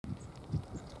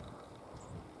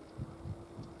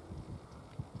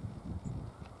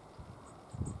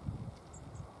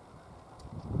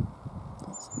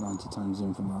90 times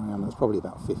zoom from where I am. That's probably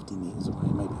about 50 metres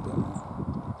away, maybe a bit more.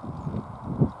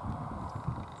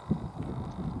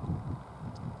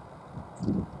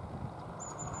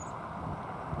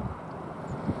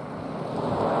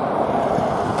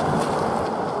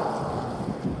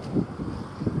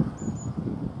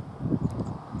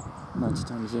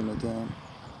 Times zoom again.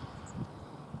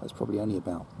 That's probably only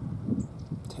about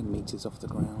 10 metres off the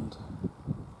ground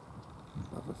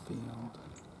above a field.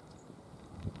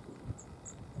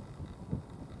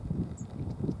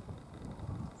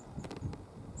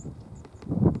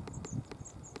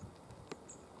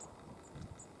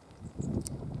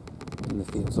 In the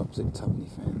fields opposite Tubney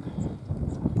Fen.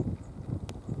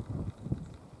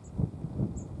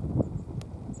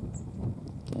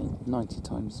 Again, 90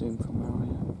 times zoom from where I am.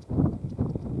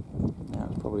 Now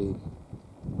it's probably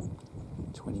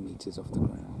 20 metres off the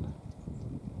ground.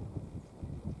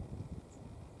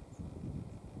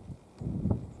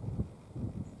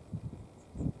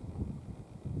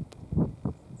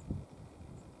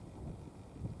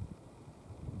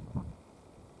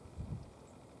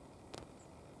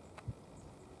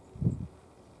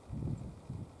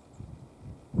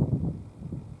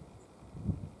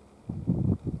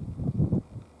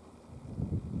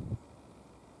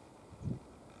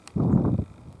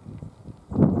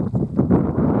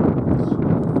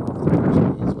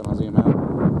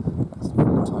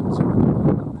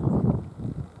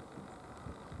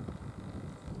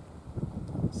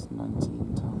 That's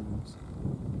 19 times.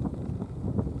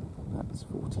 That's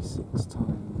 46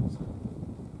 times.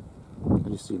 I'll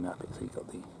just zoom out a bit so you've got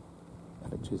the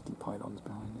electricity pylons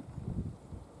behind it.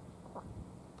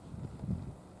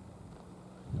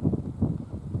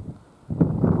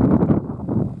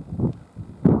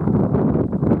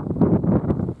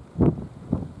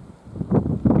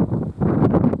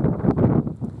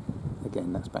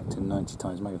 Again, that's back to 90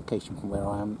 times magnification from where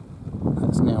I am.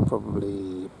 That's now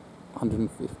probably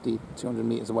 150, 200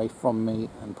 metres away from me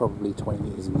and probably 20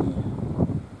 metres in the air,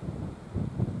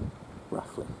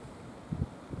 roughly.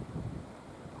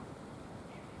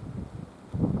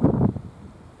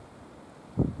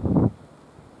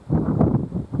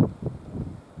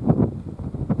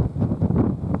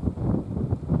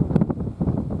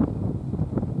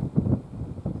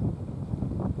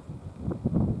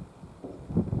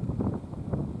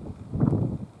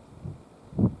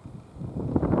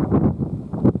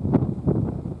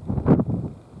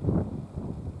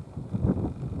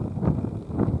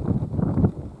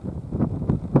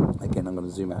 Again, I'm going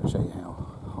to zoom out and show you how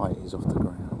high it is off the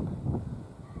ground.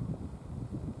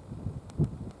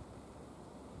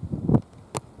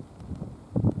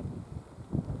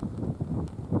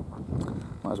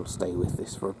 Might as well stay with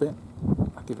this for a bit.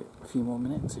 I'll give it a few more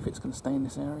minutes if it's going to stay in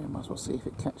this area. Might as well see if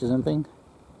it catches anything.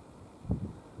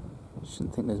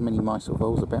 Shouldn't think there's many mice or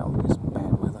voles about in this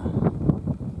bad weather.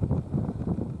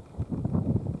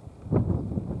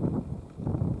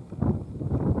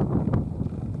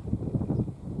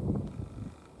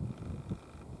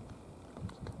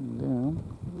 Down.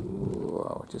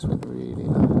 Whoa, it just went really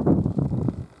low.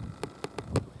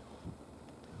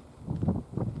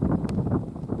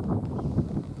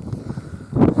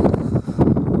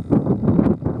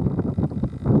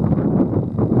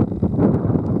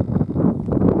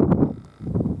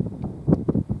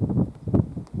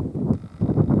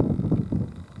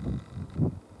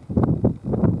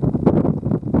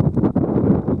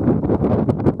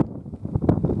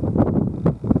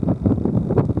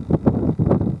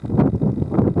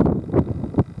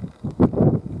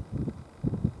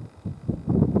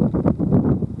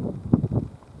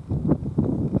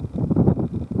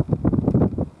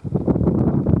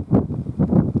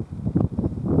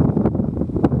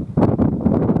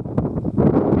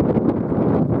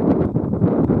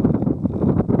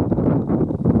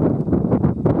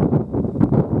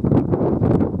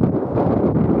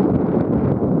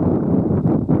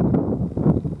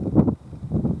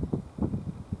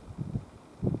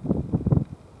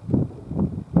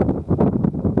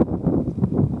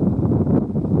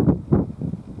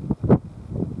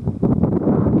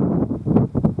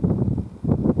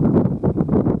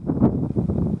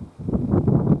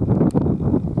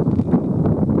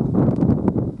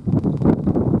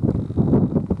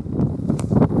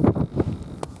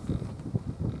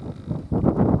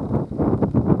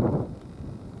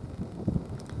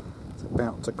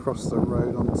 About to cross the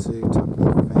road onto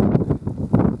Tubney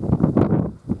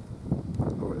Fen,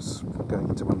 or it's going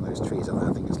into one of those trees.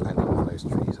 I think it's landing on one of those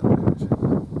trees.